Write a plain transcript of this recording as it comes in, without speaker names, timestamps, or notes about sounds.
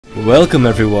Welcome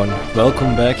everyone,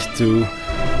 welcome back to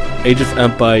Age of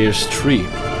Empires 3.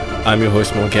 I'm your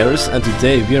host Spanjards, and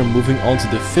today we are moving on to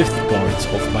the 5th part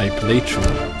of my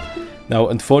playthrough. Now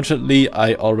unfortunately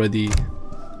I already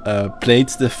played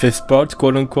the 5th part,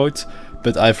 quote unquote,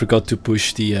 but I forgot to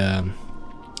push the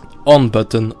on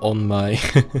button on my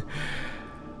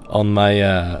on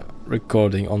my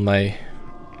recording, on my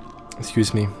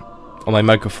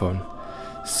microphone.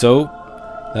 So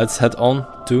let's head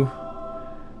on to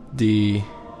the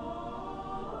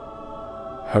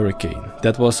hurricane.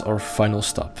 That was our final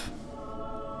stop.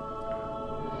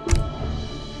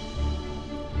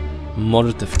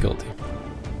 Moderate difficulty.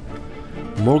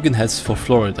 Morgan heads for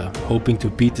Florida, hoping to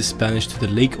beat the Spanish to the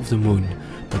Lake of the Moon,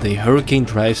 but a hurricane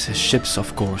drives his ships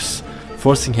off course,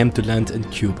 forcing him to land in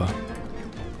Cuba.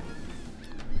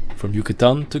 From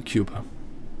Yucatan to Cuba.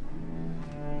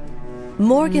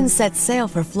 Morgan set sail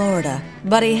for Florida,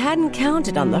 but he hadn't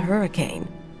counted on the hurricane.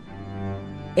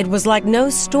 It was like no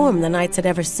storm the Knights had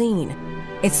ever seen.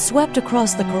 It swept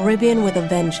across the Caribbean with a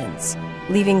vengeance,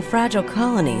 leaving fragile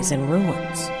colonies in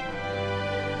ruins.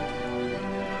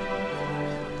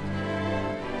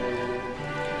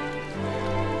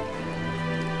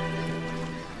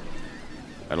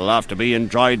 It'll have to be in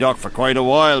dry dock for quite a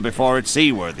while before it's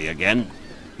seaworthy again.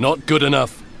 Not good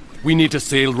enough. We need to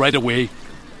sail right away.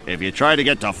 If you try to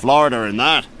get to Florida in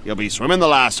that, you'll be swimming the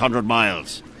last 100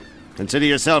 miles. Consider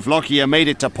yourself lucky you made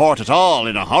it to port at all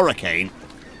in a hurricane.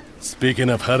 Speaking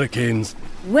of hurricanes...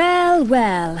 Well,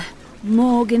 well.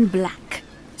 Morgan Black.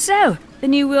 So, the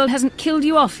New World hasn't killed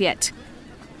you off yet.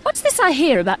 What's this I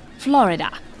hear about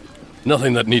Florida?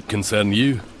 Nothing that need concern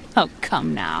you. Oh,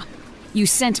 come now. You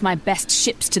sent my best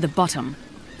ships to the bottom.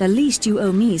 The least you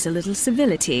owe me is a little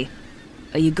civility.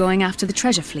 Are you going after the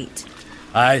treasure fleet?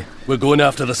 Aye, we're going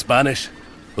after the Spanish,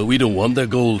 but we don't want their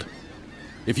gold.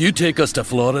 If you take us to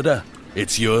Florida,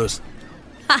 it's yours.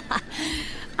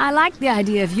 I like the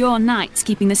idea of your knights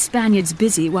keeping the Spaniards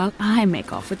busy while I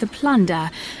make off with the plunder.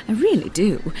 I really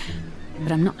do.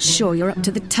 But I'm not sure you're up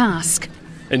to the task.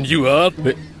 And you are?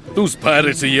 Those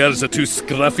pirates of yours are too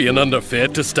scruffy and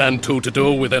underfed to stand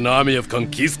toe-to-toe with an army of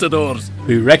conquistadors.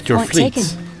 We wrecked your Point fleet.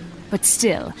 taken. But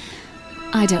still,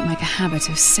 I don't make a habit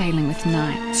of sailing with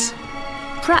knights.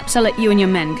 Perhaps I'll let you and your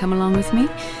men come along with me,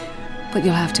 but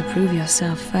you'll have to prove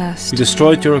yourself first. We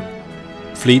destroyed your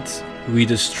fleet, we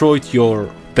destroyed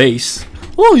your base.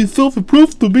 Oh, you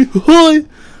self-approved to me. Hi.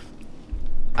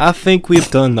 I think we've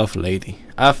done enough, lady.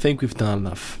 I think we've done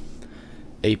enough.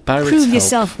 A pirate's Prove help.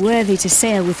 yourself worthy to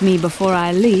sail with me before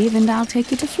I leave, and I'll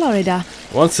take you to Florida.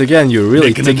 Once again, you're really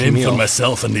Making a ticking name me for off.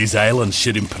 myself in these islands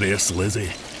should impress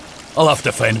Lizzie. I'll have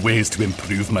to find ways to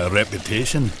improve my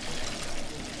reputation.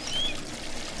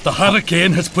 The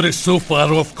hurricane has put us so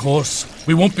far off course,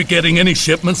 we won't be getting any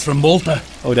shipments from Malta.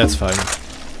 Oh, that's fine.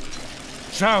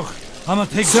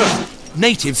 Sir,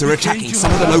 natives are attacking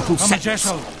some of the local settlers.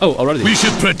 Oh, already. We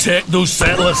should protect those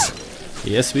settlers.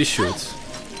 Yes, we should.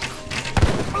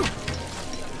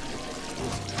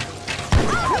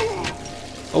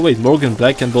 Oh wait, Morgan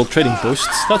Black can build trading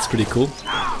posts. That's pretty cool.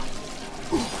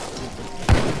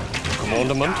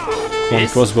 Commandment? Come on,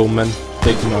 crossbowmen,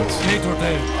 take them out.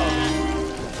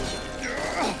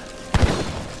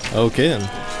 Okay then.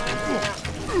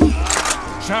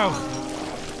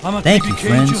 Thank you,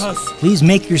 friends. Please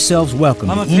make yourselves welcome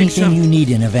to anything you need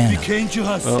in Havana.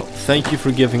 Well, thank you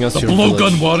for giving us The your blowgun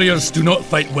village. warriors do not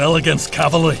fight well against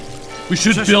cavalry. We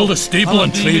should build a stable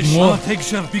and trade more.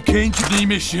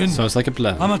 Sounds like a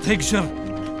plan. Oh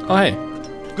hey,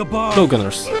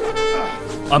 blowgunners.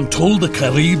 I'm told the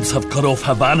Caribs have cut off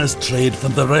Havana's trade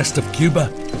from the rest of Cuba.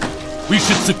 We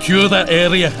should secure that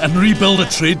area and rebuild a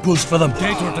trade post for them.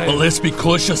 But let's be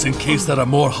cautious in case there are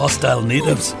more hostile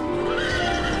natives.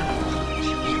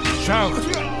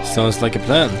 Sounds like a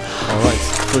plan. Alright,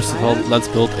 first of all, let's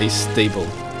build a stable.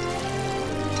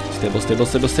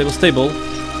 Stable.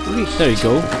 There you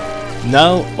go.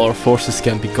 Now our forces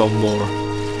can become more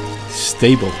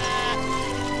stable.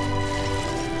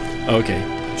 Okay.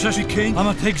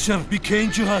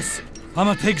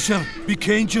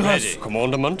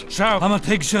 Commandment?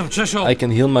 I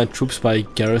can heal my troops by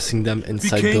garrisoning them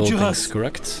inside buildings,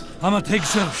 correct?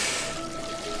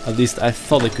 At least I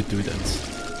thought I could do that.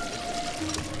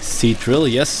 Sea drill,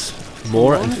 yes.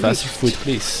 More and faster food,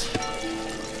 please.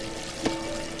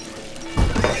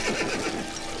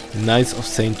 Knights of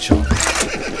St. John.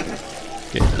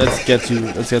 Okay, let's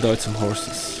get out some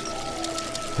horses.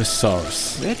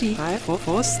 Hussars. Ready for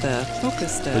Forster. Put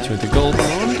you into gold.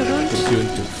 Put you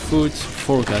into food.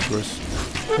 4 gatherers.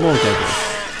 More gatherers.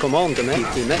 Commandment.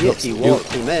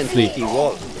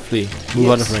 Flee. Move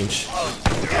out of range.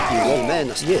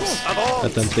 Yes.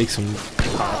 Let them take some.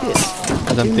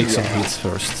 Let them take some hits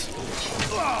first.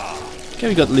 Okay,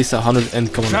 we got at least 100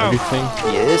 income on everything.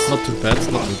 Yes. Not too bad,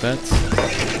 not too bad.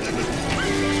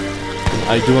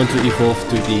 I do want to evolve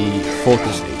to the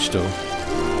Fortress Age though.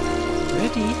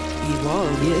 Ready?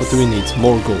 Evolve, yes. What do we need?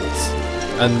 More gold.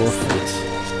 And more food.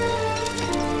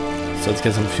 So let's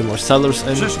get some few more sellers in.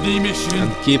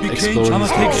 And keep exploring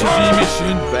this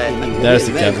area. There's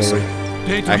the cavalry.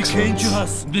 Excellent.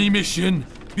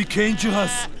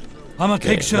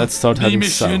 Okay, let's start heading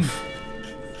south.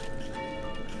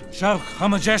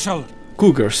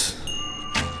 Cougars.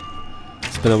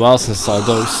 It's been a while since I saw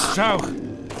those.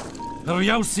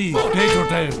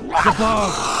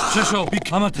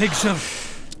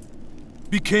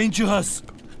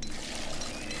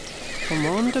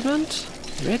 Commandment?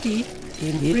 Ready?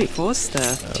 In Foster.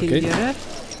 Okay.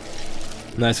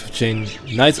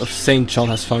 Knights of St. John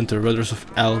has found the rudders of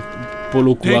El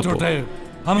Polocuapo.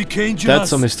 That's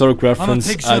some historic reference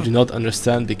I do not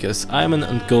understand because I'm an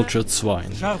uncultured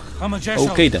swine.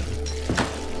 Okay then.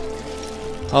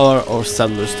 How are our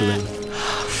settlers doing?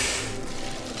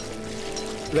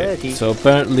 Okay, so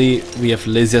apparently we have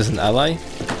Lizzie as an ally.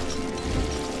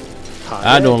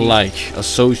 I don't like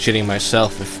associating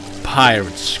myself with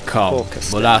pirates, Carl,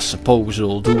 but I suppose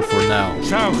it'll do for now.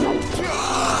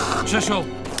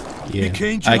 Yeah,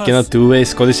 I cannot do a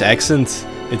Scottish accent.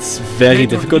 It's very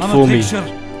difficult for me.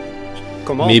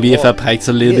 Maybe if I practice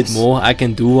a little bit more, I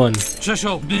can do one.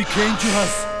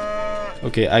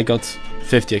 Okay, I got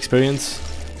 50 experience.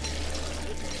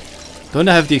 Don't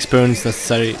I have the experience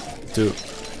necessary to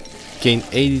gain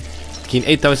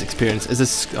 8,000 experience? Is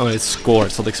this it's score,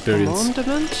 it's not experience.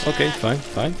 Okay,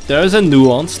 fine. There is a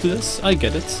nuance to this, I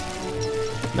get it.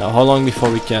 Now, how long before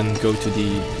we can go to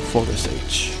the Fortress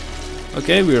Age?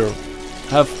 Okay, we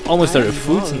have almost there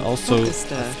food and also a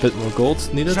bit more gold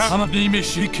needed. So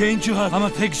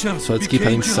let's keep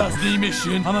heading south.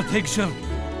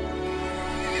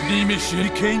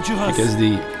 Because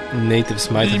the natives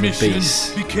might have a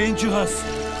base.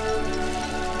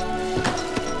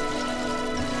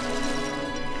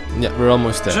 Yeah, we're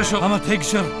almost there. Just a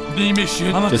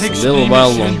little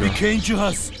while longer.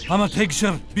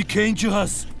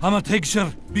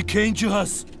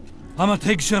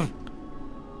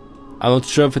 I'm not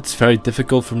sure if it's very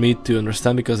difficult for me to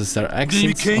understand because it's their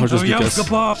accents or just because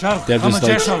they're just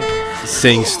like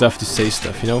saying stuff to say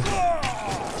stuff, you know?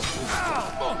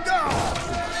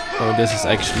 Oh, this is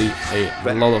actually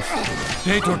a lot of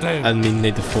enemy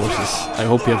native forces. I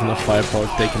hope you have enough firepower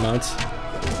to take them out.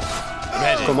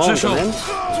 Come on, man.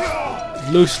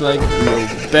 Looks like we'll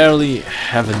barely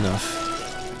have enough.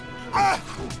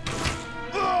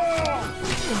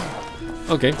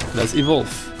 Okay, let's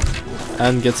evolve.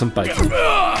 And get some python.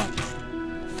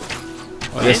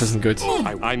 Oh, this isn't good.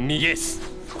 I need yes.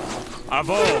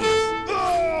 Evolve.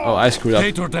 Oh, I screwed up.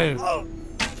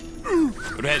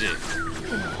 Ready.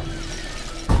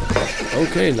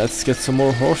 Okay, let's get some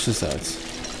more horses out.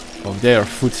 Oh, they are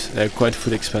they're quite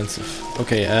food expensive.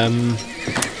 Okay,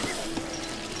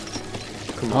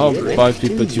 how about we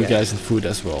put you guys in food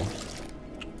as well?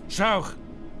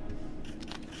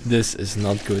 This is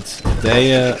not good. If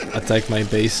they attack my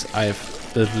base, I have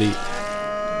literally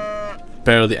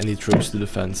barely any troops to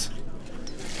defend.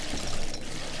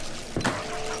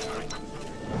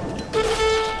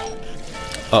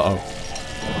 Uh-oh.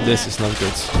 This is not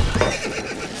good.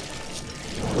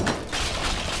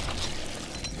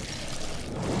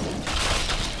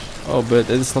 Oh, but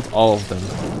it's not all of them.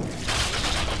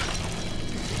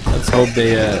 Let's hope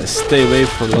they stay away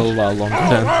for a little while longer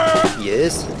then.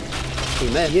 Yes.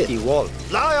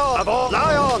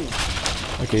 Lion!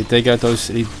 Okay, take out those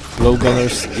elite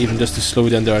blowgunners, even just to slow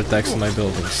down their attacks on my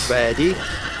buildings. Ready?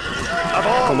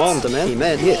 Commander,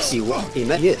 man. Yes.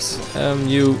 Yes.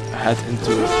 You head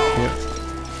into here.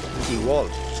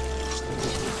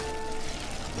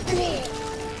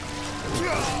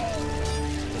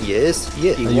 Yes.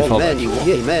 You fall back.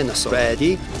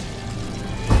 Ready?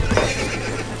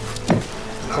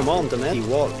 Commander, man.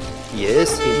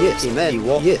 Yes. Yes.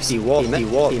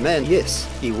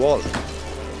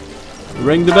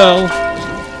 Ring the bell.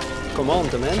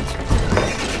 Commander, man.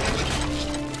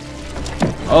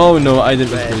 Oh no, I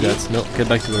didn't do that. No, get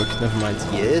back to work. Never mind.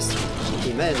 Yes.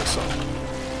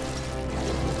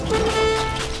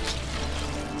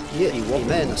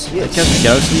 I can't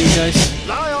garrison you guys.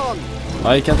 Lion!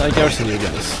 Why can't I garrison you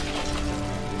guys?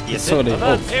 Sorry.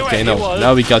 Oh, okay, no.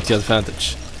 Now we got the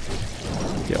advantage.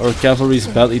 Okay, our cavalry is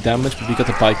badly damaged, but we got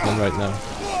the pikemen right now.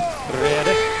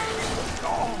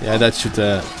 Yeah, that should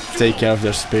take care of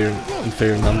their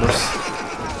inferior numbers.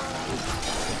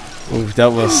 Ooh,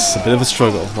 that was a bit of a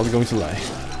struggle, not going to lie.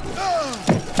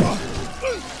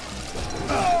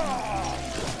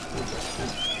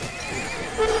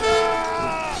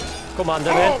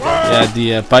 Yeah,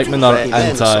 the pikemen are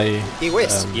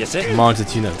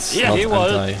anti-mounted units, not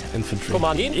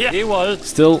anti-infantry.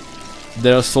 Still,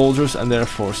 they are soldiers and they are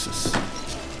forces.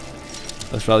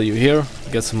 Let's rally you here,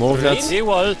 get some more of that,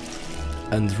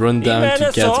 and run down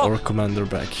to get our commander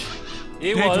back.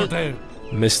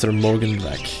 Mr. Morgan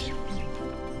back.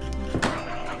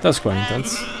 That's quite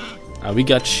intense. And we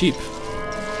got sheep.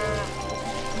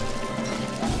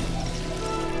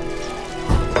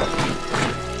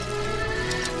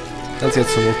 Let's get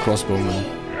some more crossbowmen.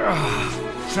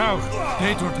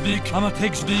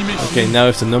 Okay, now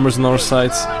if the numbers on our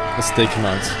side, let's take him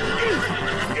out.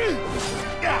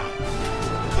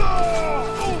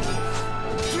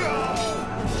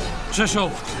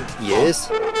 Yes.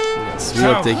 Yes, we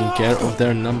are taking care of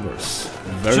their numbers.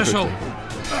 Very quickly.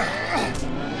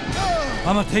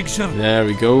 There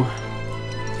we go.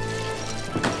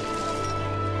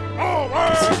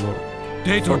 Get some more.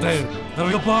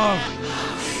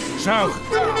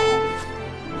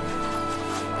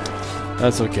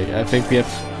 That's okay, I think we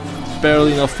have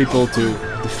barely enough people to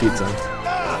defeat them.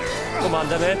 Oh,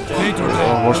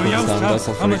 horsemen is down, that's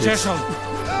not very good.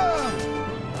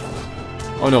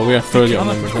 Oh no, we are 30 on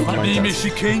numbers, never mind that.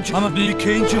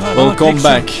 We'll come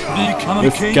back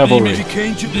with cavalry.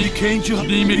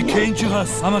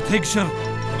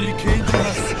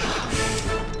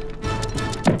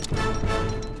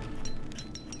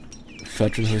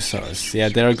 Veteran hussars. Yeah,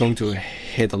 they are going to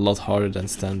hit a lot harder than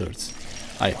standards.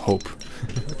 I hope.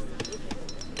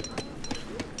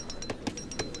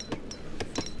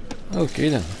 Okay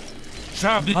then.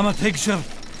 Have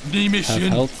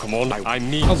help. Come on, I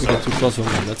need. Oh, we got 2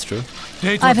 crossbowmen, that's true.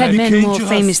 I've had men more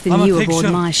famous than you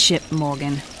aboard my ship,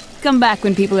 Morgan. Come back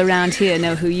when people around here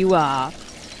know who you are.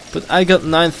 But I got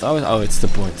 9,000. Oh, it's the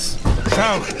points.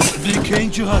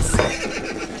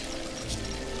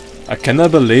 I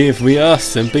cannot believe we are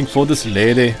simping for this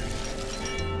lady.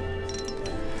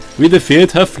 We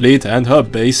defeated her fleet and her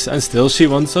base, and still she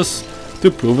wants us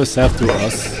to prove herself to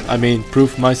us. I mean,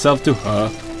 prove myself to her.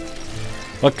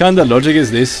 What kind of logic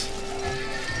is this?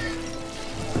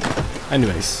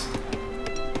 Anyways.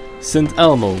 St.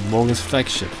 Elmo, Morgan's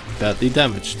flagship, badly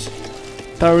damaged.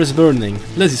 Paris burning,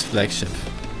 Lizzie's flagship,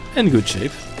 in good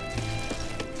shape.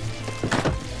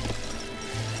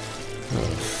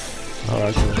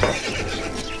 Alright.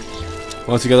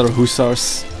 Once we get our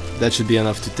hussars, that should be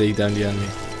enough to take down the enemy.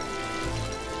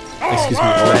 Excuse me,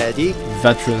 all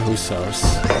veteran hussars.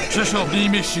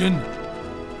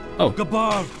 Oh.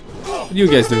 What are you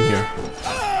guys doing here?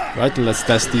 Right, let's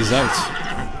test these out.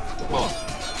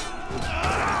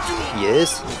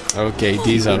 Yes. Okay,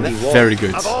 these are very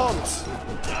good.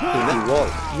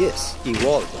 Yes,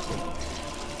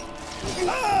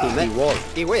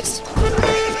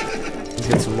 Let's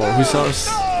get some more hussars.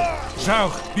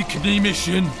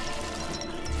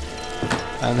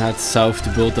 And head south to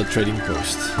build that trading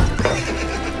post.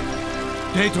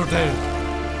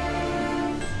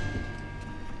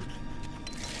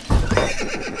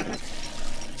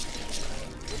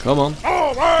 Come on.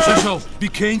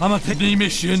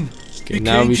 Okay,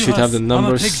 now we should have the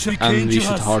numbers and we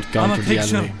should hard counter the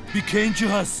enemy.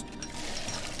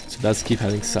 So let's keep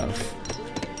heading south.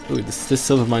 Ooh, this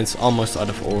silver mine's almost out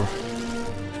of ore.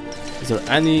 Is there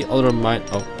any other mine?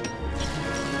 Oh.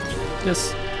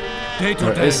 Yes.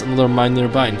 There is another mine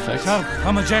nearby, in fact.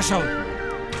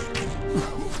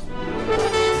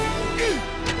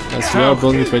 Yes, we are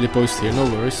building a trading post here, no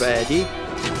worries. Ready.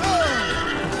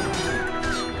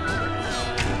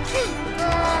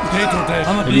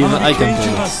 Maybe even I can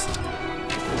build it.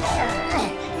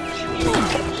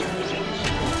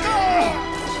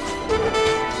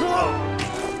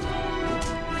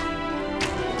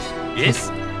 Yes.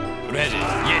 Ready.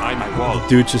 Yeah, I'm at wall. The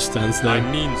dude just stands there. I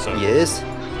mean so. Yes.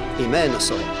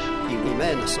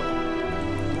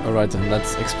 Alright then,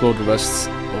 let's explore the rest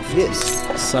of these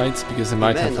sites, because they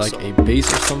might have like a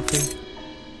base or something.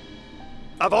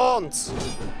 Avance!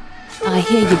 I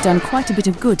hear you've done quite a bit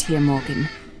of good here, Morgan.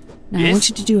 Now I want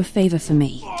you to do a favour for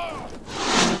me.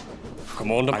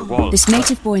 Commander, I will. This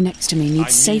native boy next to me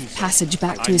needs safe passage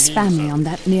back to his family on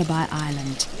that nearby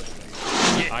island.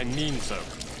 Yeah, I mean so.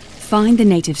 Find the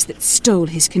natives that stole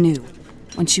his canoe.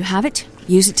 Once you have it,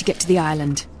 use it to get to the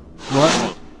island.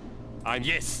 What?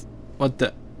 Yes. What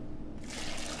the?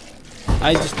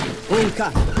 I'm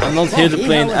not here to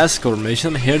play an escort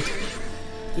mission, I'm here to...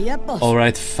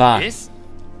 Alright, fine. Yes?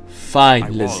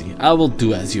 Fine, Lizzie. I will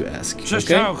do as you ask, okay?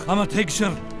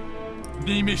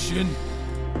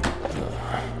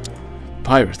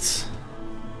 Pirates.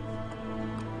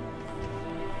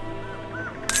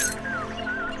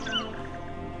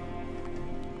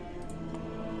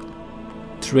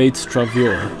 Trade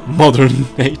Travior. Modern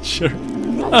nature.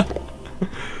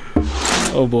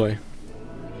 Oh boy.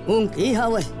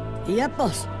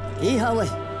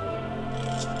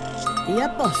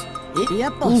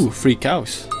 Ooh, free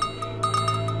cows.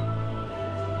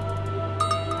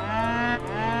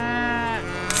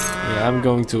 Yeah, I'm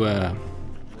going to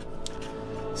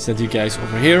send you guys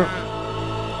over here.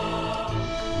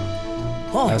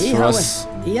 As for us,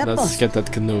 let's get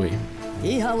that canoe.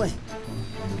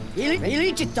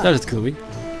 That is canoe.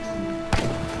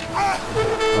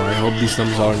 Oh, I hope these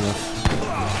numbers are enough.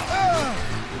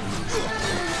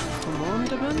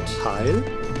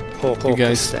 You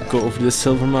guys go over to the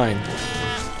silver mine.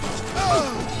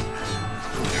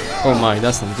 Oh my,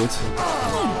 that's not good.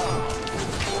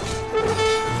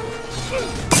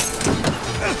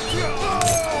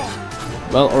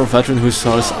 Well, our veteran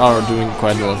hussars are doing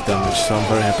quite a lot of damage, so I'm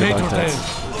very happy about that.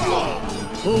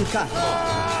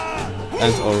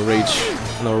 And our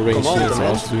range units are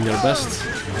also doing their best,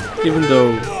 even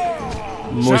though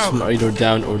most of them are either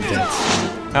down or dead.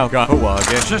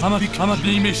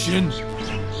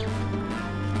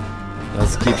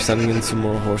 Let's keep sending in some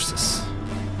more horses.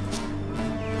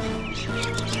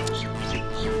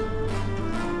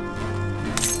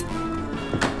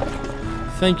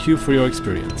 Thank you for your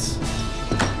experience.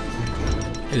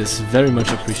 It is very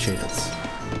much appreciated.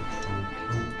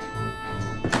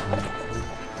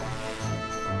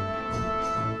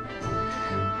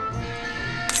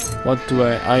 What do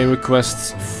I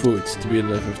request food to be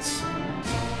delivered.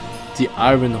 The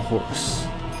Iron Horse.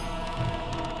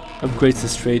 Upgrades the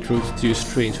straight route to use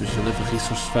trains which deliver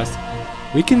resources fast.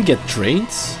 We can get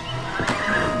trains?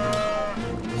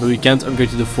 But we can't upgrade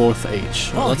to the 4th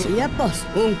age. Well,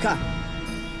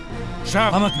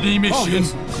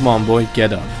 come on boy,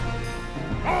 get up.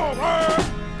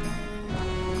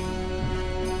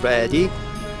 Ready?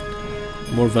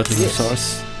 More veteran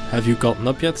hussars. Have you gotten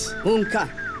up yet?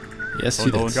 Yes,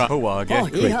 you did.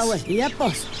 Great.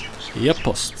 Yep,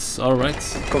 posts.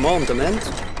 Alright.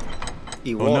 Commandment.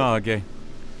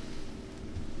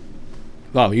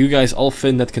 Wow, you guys all fit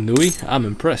in that canoe? I'm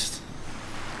impressed.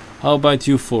 How about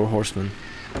you 4 horsemen?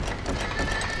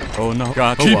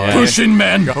 Keep pushing,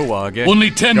 men! Only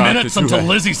 10 minutes until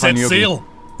Lizzie sets sail!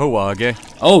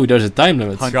 Oh, there's a time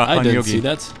limit. I didn't see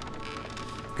that.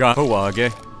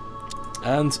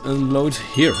 And unload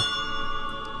here.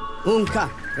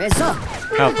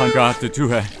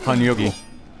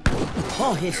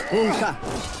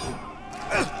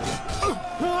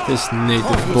 This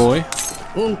native boy.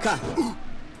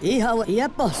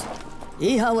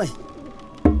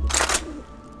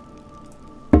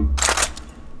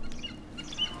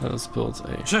 Let's build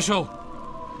a...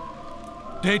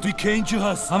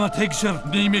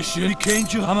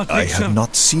 I have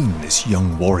not seen this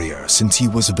young warrior since he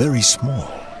was very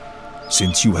small.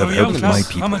 Since you have helped my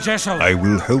people, I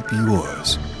will help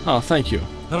yours. Oh, thank you.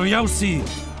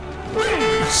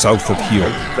 South of here,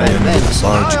 men with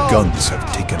large guns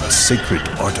have taken a sacred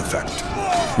artifact.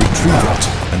 Retrieve it,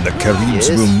 and the Caribs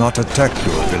will not attack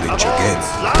your village again.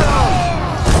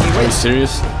 Are you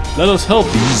serious? Let us help.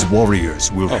 These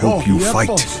warriors will help you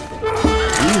fight.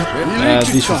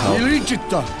 These should help.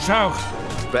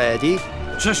 Ready?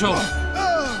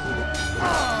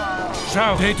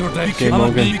 Okay,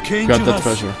 Morgan, grab that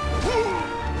treasure.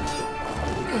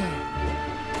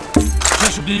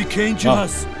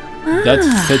 Oh, that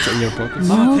fits in your pockets.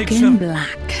 Morgan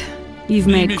Black. You've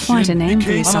made quite a name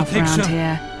for yourself around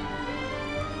here.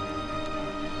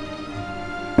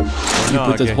 You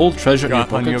put that whole treasure in your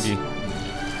pockets?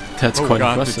 That's quite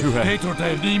impressive. No,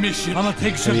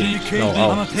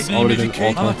 it's already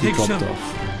been automatically dropped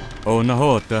off.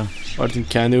 Alright, then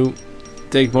Canu,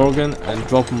 take Morgan and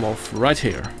drop him off right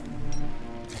here.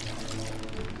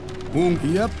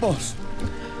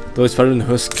 Those veteran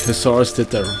hussars did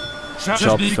their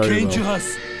job very well.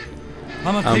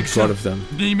 I'm proud of them.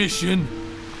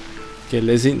 Okay,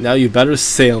 Lizzie, now you better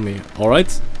sail me,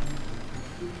 alright?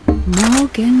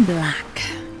 Morgan Black.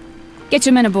 Get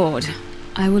your men aboard.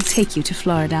 I will take you to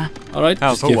Florida. Alright,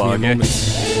 just give me a moment.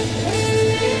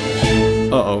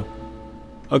 Uh-oh.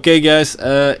 Okay guys,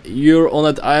 you're on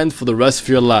that island for the rest of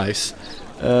your lives.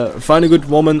 Find a good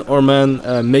woman or man,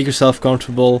 make yourself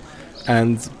comfortable,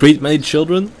 and breed many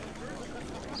children.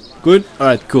 Good?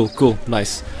 Alright, cool,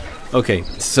 nice. Okay,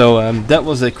 so that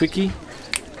was a quickie.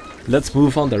 Let's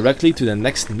move on directly to the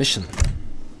next mission.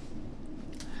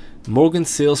 Morgan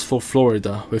sails for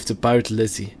Florida with the pirate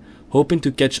Lizzie, hoping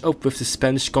to catch up with the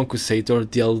Spanish conquistador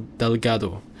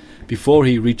Delgado. before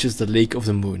he reaches the Lake of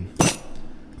the Moon.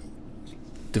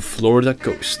 The Florida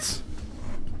coast.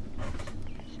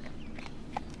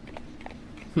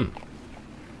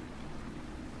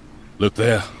 Look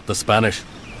there, the Spanish.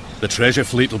 The treasure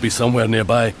fleet will be somewhere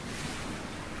nearby.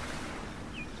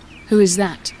 Who is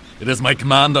that? It is my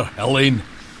commander, Elaine.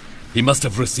 He must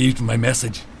have received my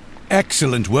message.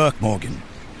 Excellent work, Morgan.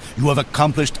 You have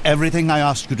accomplished everything I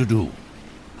asked you to do.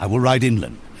 I will ride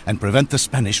inland and prevent the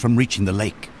Spanish from reaching the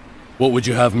lake. What would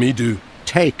you have me do?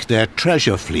 Take their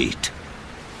treasure fleet.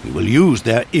 We will use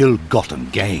their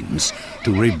ill-gotten gains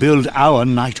to rebuild our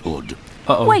knighthood.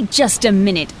 Uh-oh. Wait just a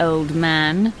minute, old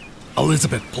man.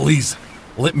 Elizabeth, please,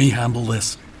 let me handle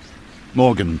this.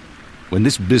 Morgan, when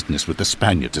this business with the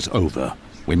Spaniards is over,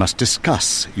 we must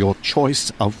discuss your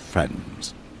choice of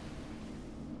friends.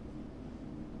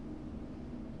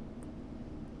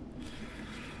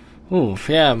 Oh,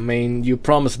 yeah, I mean, you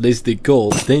promised Lizzie the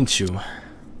gold, didn't you?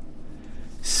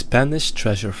 Spanish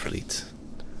treasure fleet.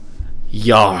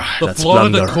 Yar, the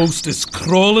Florida coast is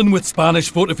crawling with Spanish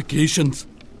fortifications.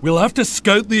 We'll have to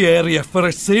scout the area for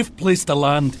a safe place to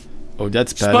land. Oh,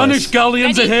 that's badass. Spanish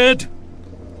galleons ahead!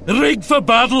 Rig for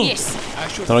battle! Yes.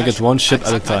 Target one ship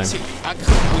at a time.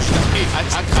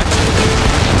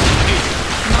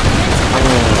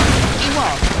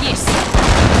 Yes.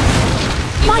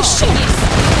 My ship!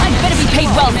 I'd better be paid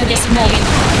well for this, Morgan.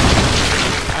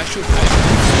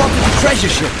 Spotted the treasure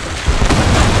ship!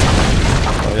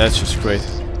 Oh, that's just great.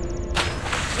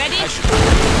 Ready?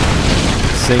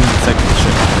 Same second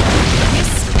ship.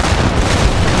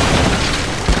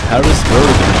 Paris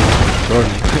burning.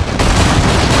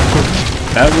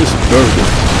 Paris burning.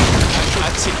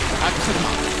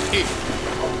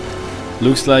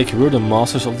 Looks like we're the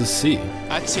masters of the sea.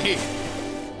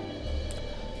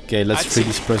 Okay, let's free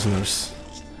these prisoners.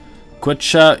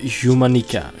 Quecha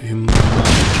Humanica.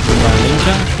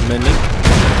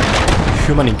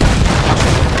 Humanica.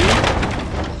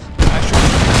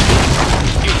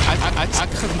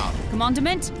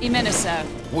 Commandment, Imeneso.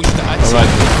 Alright,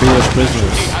 free those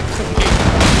prisoners.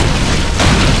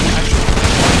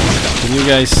 Can you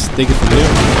guys take it from here?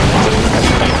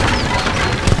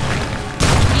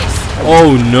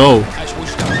 Oh no!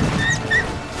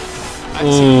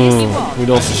 Oh, we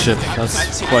lost the ship.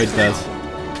 That's quite bad.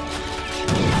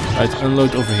 Right,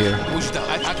 unload over here.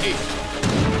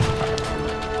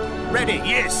 Ready,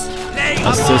 yes.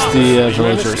 Let's test the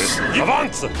villagers.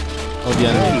 Oh, the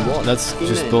enemy. Let's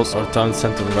just build our town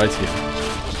center right here.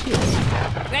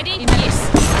 Ready? Yes.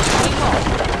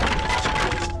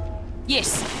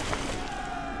 Yes.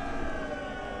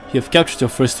 You have captured your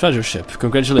first treasure ship.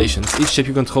 Congratulations. Each ship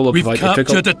you control will provide We've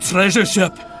captured a treasure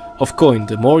ship of coin.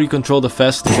 The more you control, the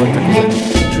faster the coin trickles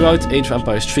in. Throughout Age of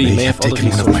Empires 3, you may have other taken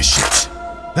one of my ships.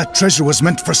 That treasure was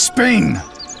meant for Spain.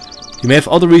 You may have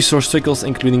other resource trickles,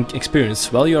 including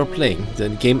experience. While you are playing, the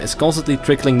game is constantly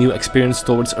trickling new experience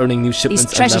towards earning new shipments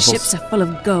These treasure and levels. ships are full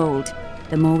of gold.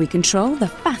 The more we control, the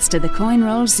faster the coin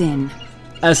rolls in.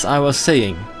 As I was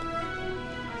saying,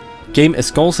 game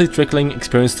is constantly trickling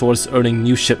experience towards earning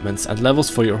new shipments and levels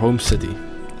for your home city.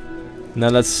 Now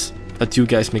let's let you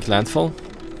guys make landfall.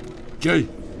 Jay,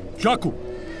 Jaco.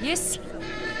 Yes.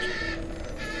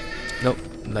 No,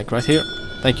 like right here.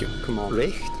 Thank you. Come on.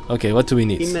 Recht. Okay, what do we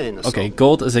need? Okay,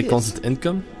 gold is a constant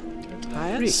income.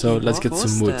 So let's get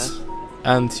some wood.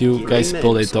 And you guys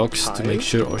build a docks to make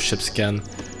sure our ships can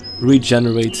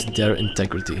regenerate their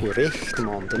integrity. Come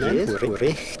on,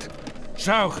 recht.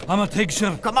 Sjouw, I'm a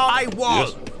picture. Come on, I wall.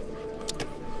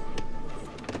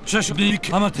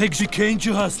 Sjouw, I'm a picture. Can't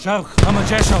you has sjouw, I'm a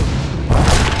jeshow.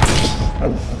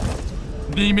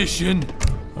 The mission.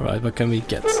 Alright, what can we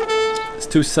get? It's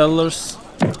 2 settlers.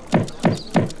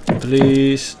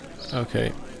 Please.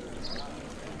 Okay.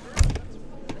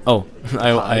 Oh,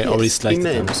 I already selected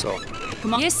them.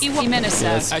 Come on. Yes,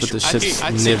 Let's put the ships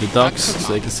near the docks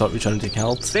so they can start regenerating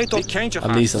health. At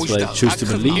least that's what I choose to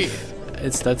believe.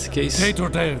 It's that the case. Inca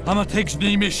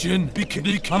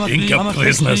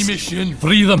prisoners.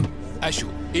 Free them.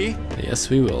 Yes,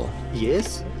 we will.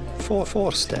 Yes.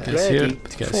 4 star. Guys here,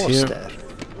 put guys here.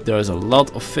 There is a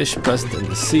lot of fish present in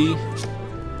the sea.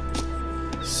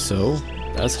 So,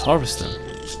 let's harvest them.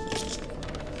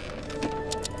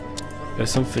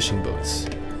 There's some fishing boats.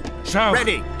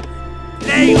 Ready.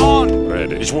 Lay on.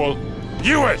 Ready. It's well.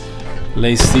 You it.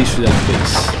 Lay siege to that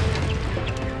base.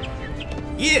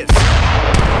 Yes.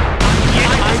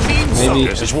 Maybe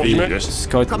if we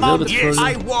scout a little bit further.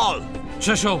 I wall.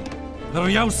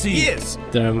 Yes.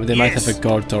 They might have a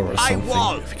guard tower or something.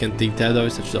 If you can dig that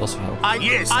out, that should also help.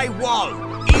 I wall.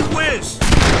 He wills.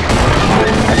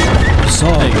 We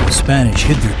saw where the Spanish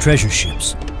hid their treasure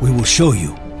ships. We will show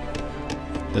you.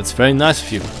 That's very nice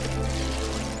of you.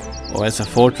 Oh, it's a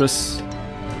fortress.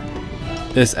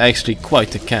 There's actually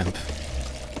quite a camp.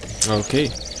 Okay.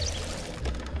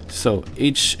 So,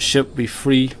 each ship we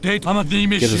free gives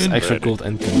us extra gold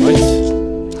income, right?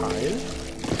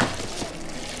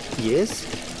 Yes.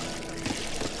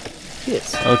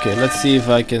 Yes. Okay, let's see if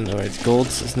I can... Alright, gold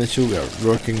is an issue. We are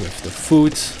working with the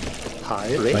food.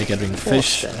 By gathering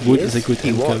fish. Wood is a good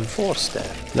income.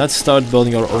 Let's start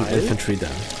building our own infantry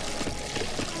then.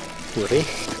 Ready.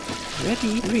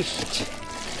 Richt.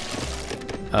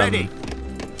 Ready.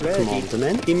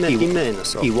 Commandment.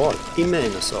 Imeneso.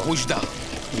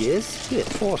 Yes.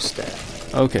 Forster.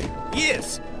 Okay.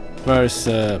 Yes. Where's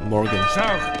Morgan?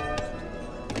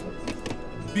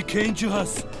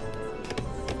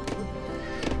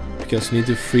 Because we need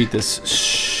to free this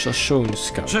Shoshone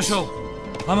scout.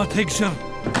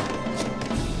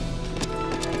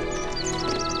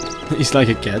 He's like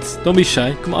a cat. Don't be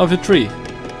shy. Come out of the tree.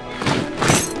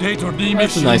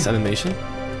 That's a nice animation.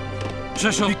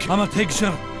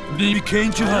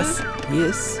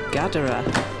 Yes, gatherer.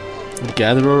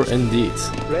 Gatherer indeed.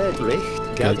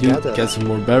 Get some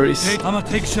more berries. And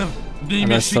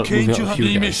let's start moving out of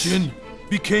you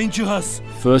guys.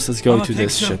 First, let's go to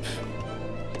this ship.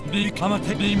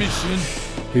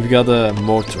 We've got a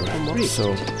mortar,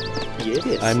 so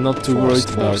I'm not too worried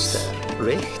about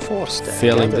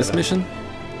failing this mission.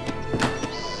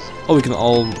 Oh, we can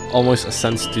almost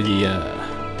ascend to the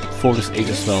Fortress 8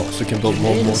 as well, so we can build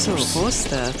more mortars.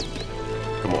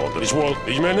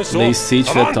 Lay siege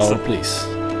to that tower, please.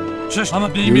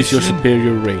 Use your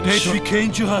superior range.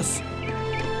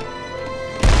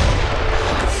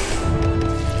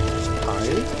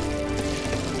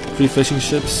 3 fishing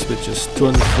ships with just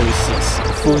 246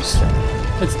 food.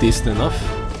 That's decent enough.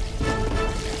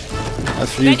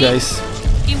 As for you guys,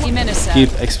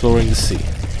 keep exploring the sea.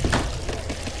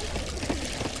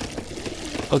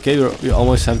 Okay, we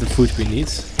almost have the food we need.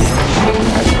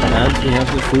 And we have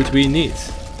the food we need.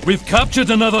 We've captured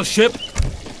another ship.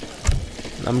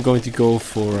 I'm going to go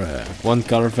for 1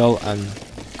 caravel and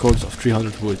cords of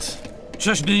 300 wood.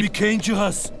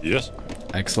 Yes.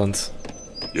 Excellent.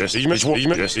 Yes,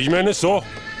 so.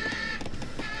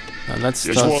 And let's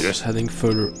start heading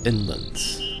further inland.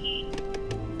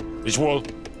 Which wall?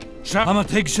 Yes,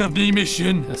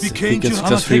 if we can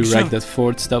successfully wreck that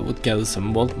fort, that would get us a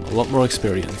lot more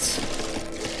experience.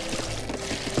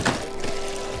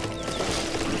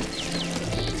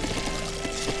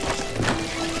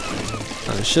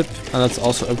 And a ship, and let's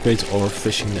also upgrade our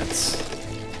fishing nets.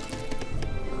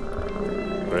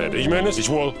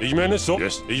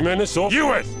 Yes,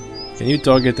 US! Can you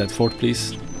target that fort,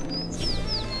 please?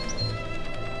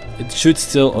 It should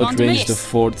still outrange the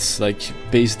fort's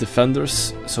base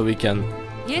defenders, so we can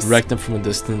wreck them from a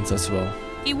distance as well.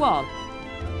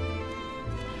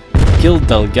 Kill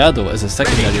Delgado as a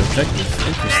secondary objective.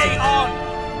 Interesting.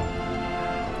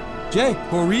 Jay,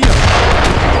 Korea.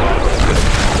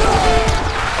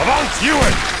 Avance,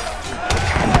 US!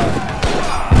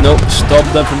 No, stop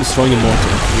them from destroying the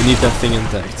mortar. We need that thing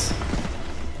intact.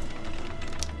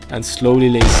 And slowly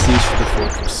lay siege to the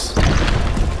fortress.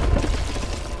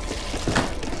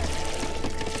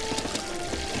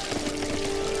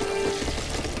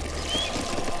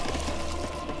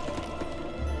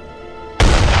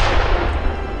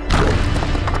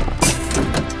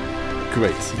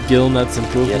 Great, gill nets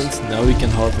improvement. Now we can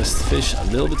harvest fish a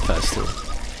little bit faster.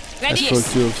 As for the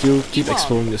 2 of you, keep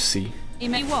exploring the sea.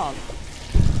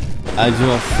 I do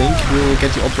not think we will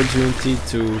get the opportunity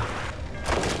to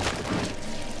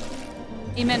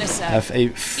have a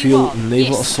field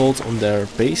naval assault on their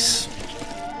base,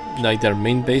 like their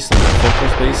main base, not their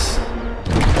fortress base.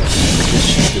 This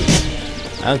should do.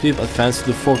 And we've advanced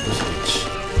to the fortress age.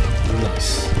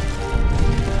 Nice.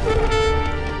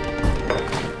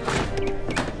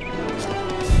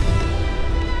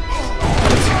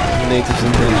 Natives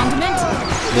in there.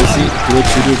 Lizzie, do what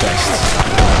you do best.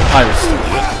 Pirate stuff.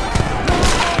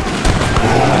 I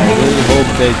really hope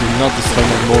they do not destroy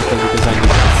my mortar because I need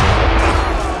that.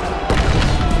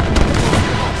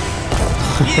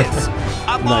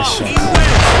 Nice shot.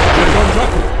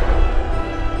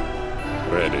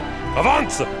 Ready.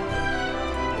 Avance!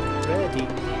 Ready.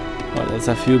 Well, let's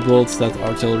have few builds that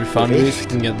artillery foundries. We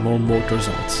can get more mortars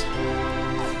out.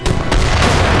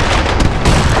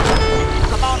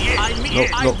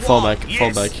 No, fall back,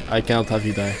 fall back. I cannot have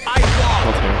you die.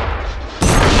 Not here.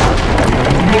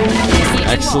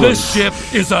 Excellent. This ship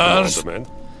is ours.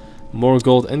 More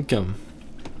gold income.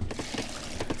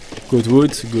 Good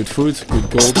wood, good food, good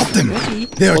gold. Stop them!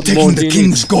 They are taking the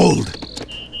king's gold!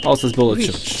 Also, let's build a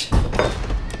church.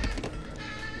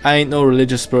 I ain't no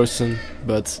religious person,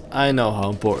 but I know how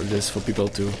important it is for people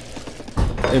to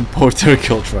import their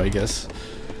culture, I guess.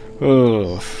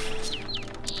 Oh.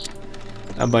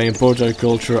 And by import their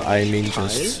culture, I mean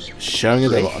just sharing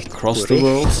it across the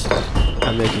world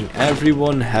and making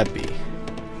everyone happy.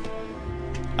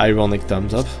 Ironic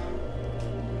thumbs up.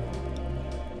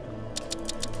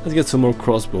 Let's get some more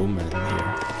crossbowmen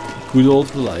here. Good old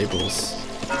reliables.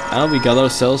 And we got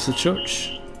ourselves a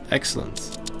church.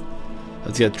 Excellent.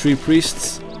 Let's get 3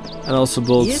 priests and also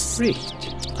build a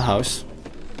house.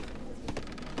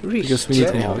 Because we need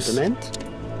a house.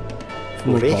 For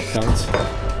more pop count.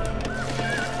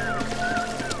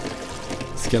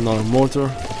 Let's get another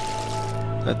mortar.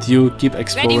 Let you keep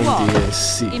exploring the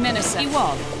sea.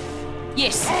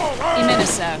 Yes.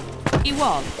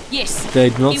 Yes. They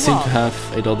do not seem to have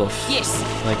a lot of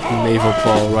like naval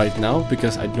power right now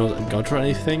because I do not encounter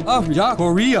anything.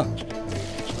 Korea.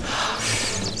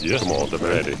 Yes, come on, the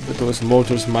ready. But those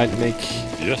mortars might make.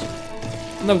 Yes.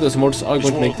 No, those mortars are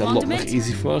going to make that a lot more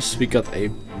easy for us. We got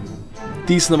a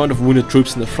decent amount of wounded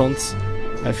troops in the front.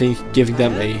 I think giving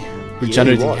them a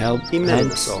regenerating hand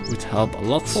would help a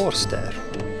lot.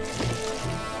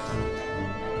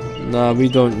 Nah, we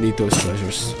don't need those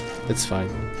treasures. It's fine.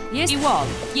 Yes, he was.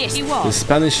 Yes, he was. The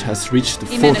Spanish has reached the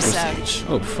 4th stage.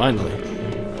 Oh, finally.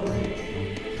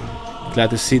 Glad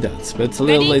to see that, but it's a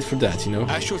little late for that, you know.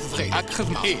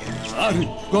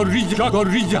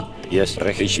 Yes,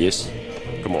 yes.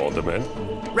 Come on, the men.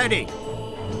 Ready.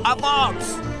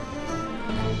 Advance.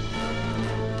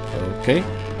 Okay.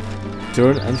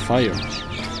 Turn and fire.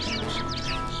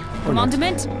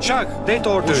 Commandment. Shag, dit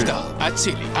order.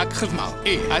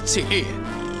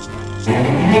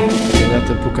 Let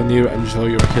the buccaneer enjoy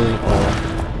your killing aura.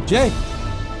 Jay.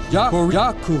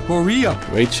 Yaku Korea.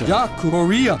 Great job. Yaku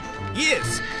Korea.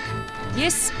 Yes.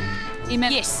 Yes.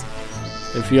 Yes.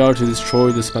 If we are to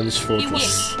destroy the Spanish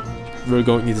fortress, we're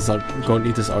going to need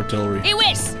this artillery.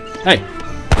 Hey!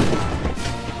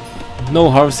 No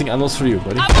harvesting animals for you,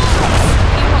 buddy.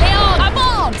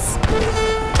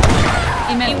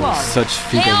 Such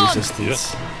feeble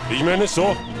resistance.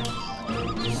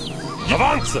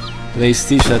 They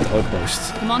siege that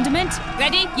outpost. Commandment.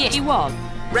 Ready? Yes. He was.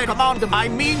 Commandment. I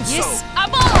mean yes. so.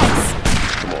 Advance.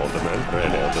 Come on, the men.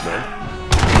 Ready, the men.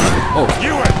 Oh.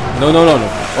 No.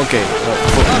 Okay.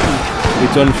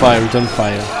 Return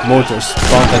fire. Mortars.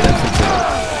 Bomb that infantry.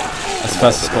 As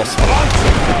fast as possible.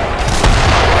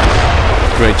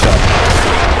 Great job.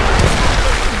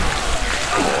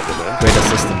 Great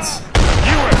assistance.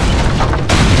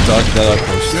 Dark that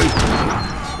outpost.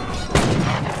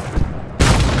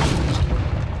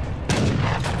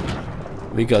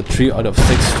 We got 3 out of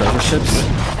 6 treasure ships.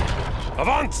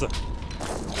 Avance!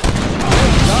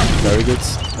 Very good.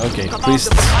 Okay, priests,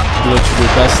 do what you do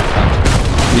best and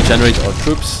regenerate our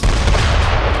troops.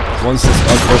 Once this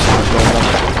outpost is blown up,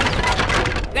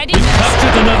 ready? We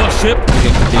captured another ship. We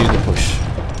can continue the push.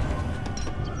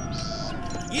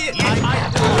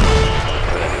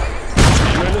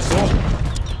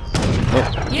 Oh,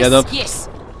 get up. Yes.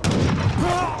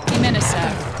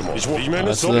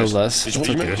 That's a little less.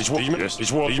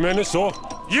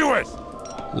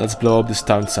 Let's blow up this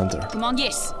town center. Come on,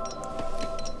 yes.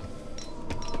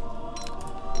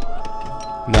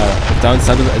 Now, the town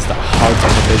center is the heart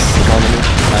of the base economy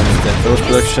and the village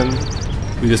production.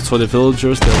 We destroy the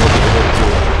villagers, they won't be able to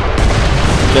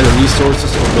get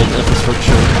resources or build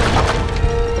infrastructure,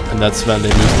 and that's when they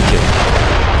lose the game.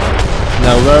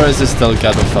 Now, where is this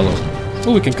Delgado fellow?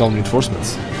 Oh, we can call him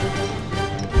reinforcements.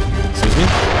 Excuse me?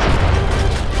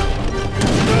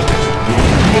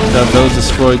 That village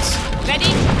destroyed.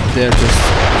 Ready? They're just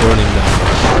burning down.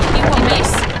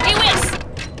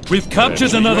 We've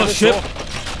captured another ship.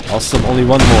 Awesome, only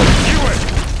one more.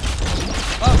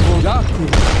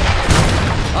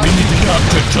 We need to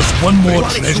capture just one more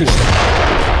treasure ship.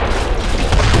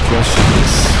 The question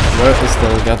is, where is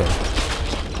Delgado?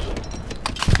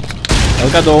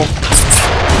 Delgado,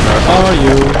 where are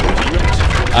you?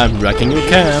 I'm wrecking your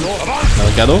camp.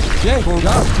 Delgado?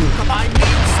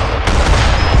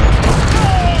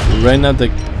 Reina de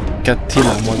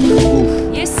Catila.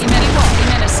 Yes,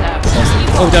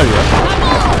 oh, there you are.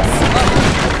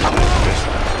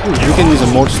 Ooh, you can use a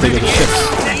mortar to take out the ships.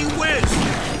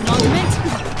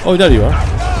 Oh, there you are.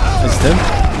 That's them.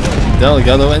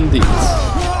 Delgado indeed.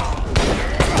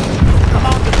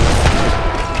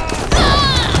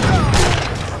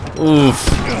 Oof.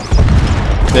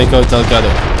 Take out Delgado.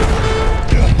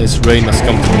 His reign has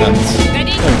come to an end.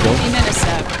 There we go.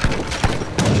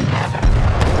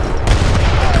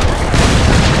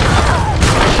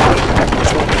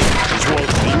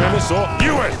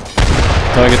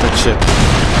 Target that ship.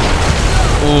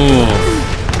 Ooh.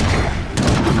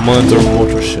 monitor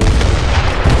mortar ship.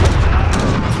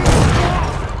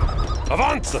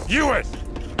 Avanza, US!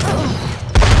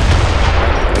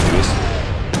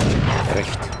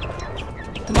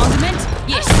 Commandment?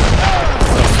 Yes.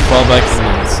 Fall back a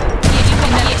minute.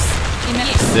 Yes.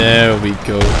 There we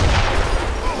go.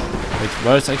 Wait,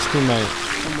 where's actually my...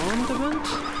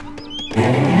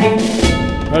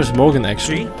 Where's Morgan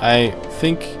actually? I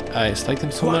think I selected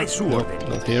him somewhere. No,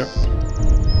 not here.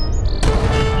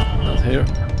 Not here.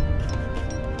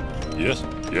 Yes.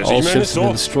 Yes, all ships have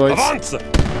been destroyed. Avanza!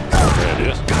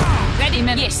 Yes. Ready,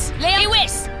 men. Yes. Lay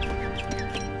west.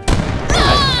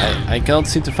 I can't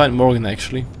seem to find Morgan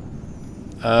actually.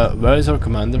 Where is our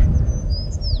commander?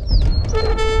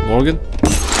 Morgan?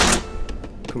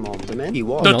 Commander, he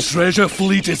The treasure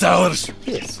fleet is ours.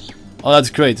 Yes. Oh, that's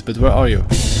great, but where are you?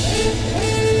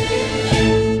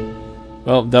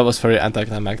 Well, that was very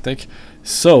anticlimactic.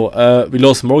 So, we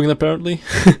lost Morgan apparently.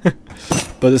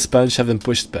 But the Spanish have been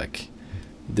pushed back.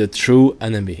 The true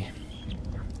enemy.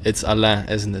 It's Alain,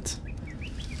 isn't it?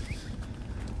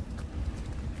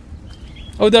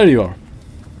 Oh, there you are.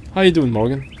 How you doing,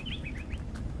 Morgan?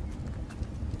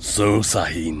 So,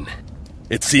 Sahin,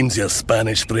 it seems your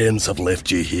Spanish friends have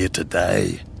left you here to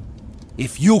die.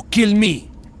 If you kill me,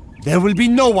 there will be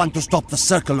no one to stop the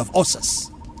circle of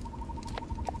Ossus.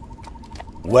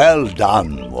 Well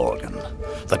done, Morgan.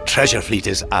 The treasure fleet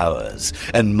is ours,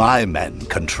 and my men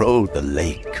control the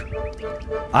lake.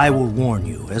 I will warn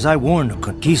you, as I warned the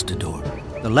Conquistador.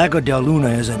 The Lago del Luna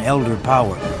is an elder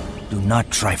power. Do not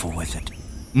trifle with it.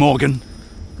 Morgan,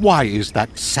 why is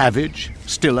that savage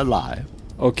still alive?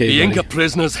 Okay, the Inca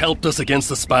prisoners helped us against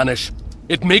the Spanish.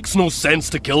 It makes no sense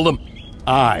to kill them.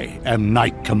 I am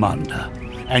Knight Commander,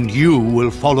 and you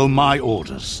will follow my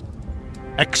orders.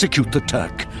 Execute the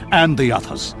Turk and the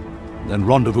others, then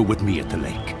rendezvous with me at the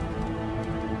lake.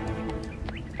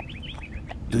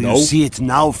 Do you see it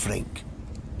now, Frank?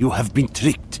 You have been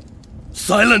tricked.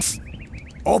 Silence!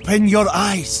 Open your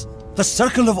eyes. The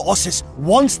Circle of Ossus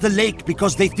wants the lake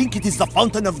because they think it is the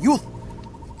fountain of youth.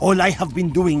 All I have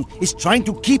been doing is trying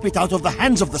to keep it out of the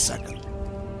hands of the Circle.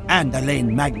 And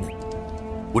Alain Magnet.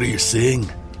 What are you saying?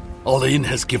 Alain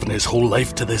has given his whole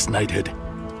life to this knighthood.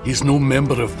 He's no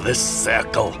member of this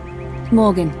circle.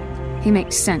 Morgan, he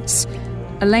makes sense.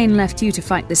 Alain left you to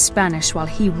fight the Spanish while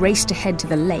he raced ahead to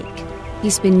the lake.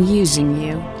 He's been using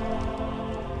you.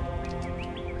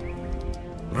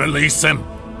 Release him.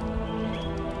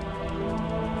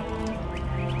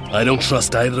 I don't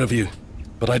trust either of you,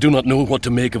 but I do not know what to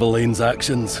make of Alain's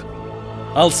actions.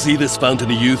 I'll see this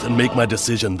fountain of youth and make my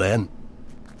decision then.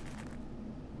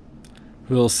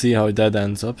 We'll see how that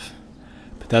ends up.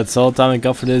 But that's all time we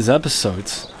got for this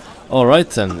episode. Alright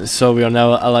then, so we are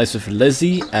now allies with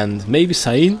Lizzie and maybe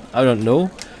Sahin, I don't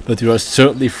know. But we are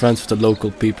certainly friends with the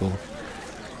local people.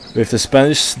 With the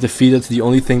Spanish defeated, the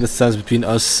only thing that stands between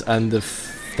us and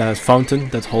that fountain,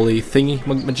 that holy thingy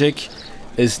magic,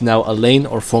 is now Alain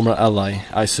or former ally,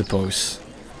 I suppose.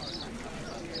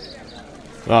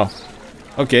 Wow.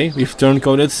 Okay, we've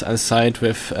turncoded and sided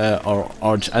with our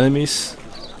arch enemies.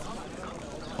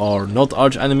 Or not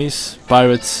arch enemies,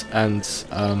 pirates and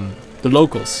the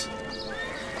locals.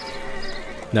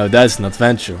 Now that's an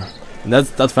adventure. And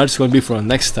that adventure is going to be for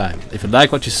next time. If you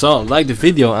like what you saw, like the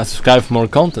video and subscribe for more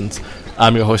content.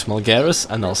 I'm your host Malgaris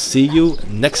and I'll see you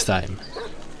next time.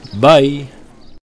 Bye!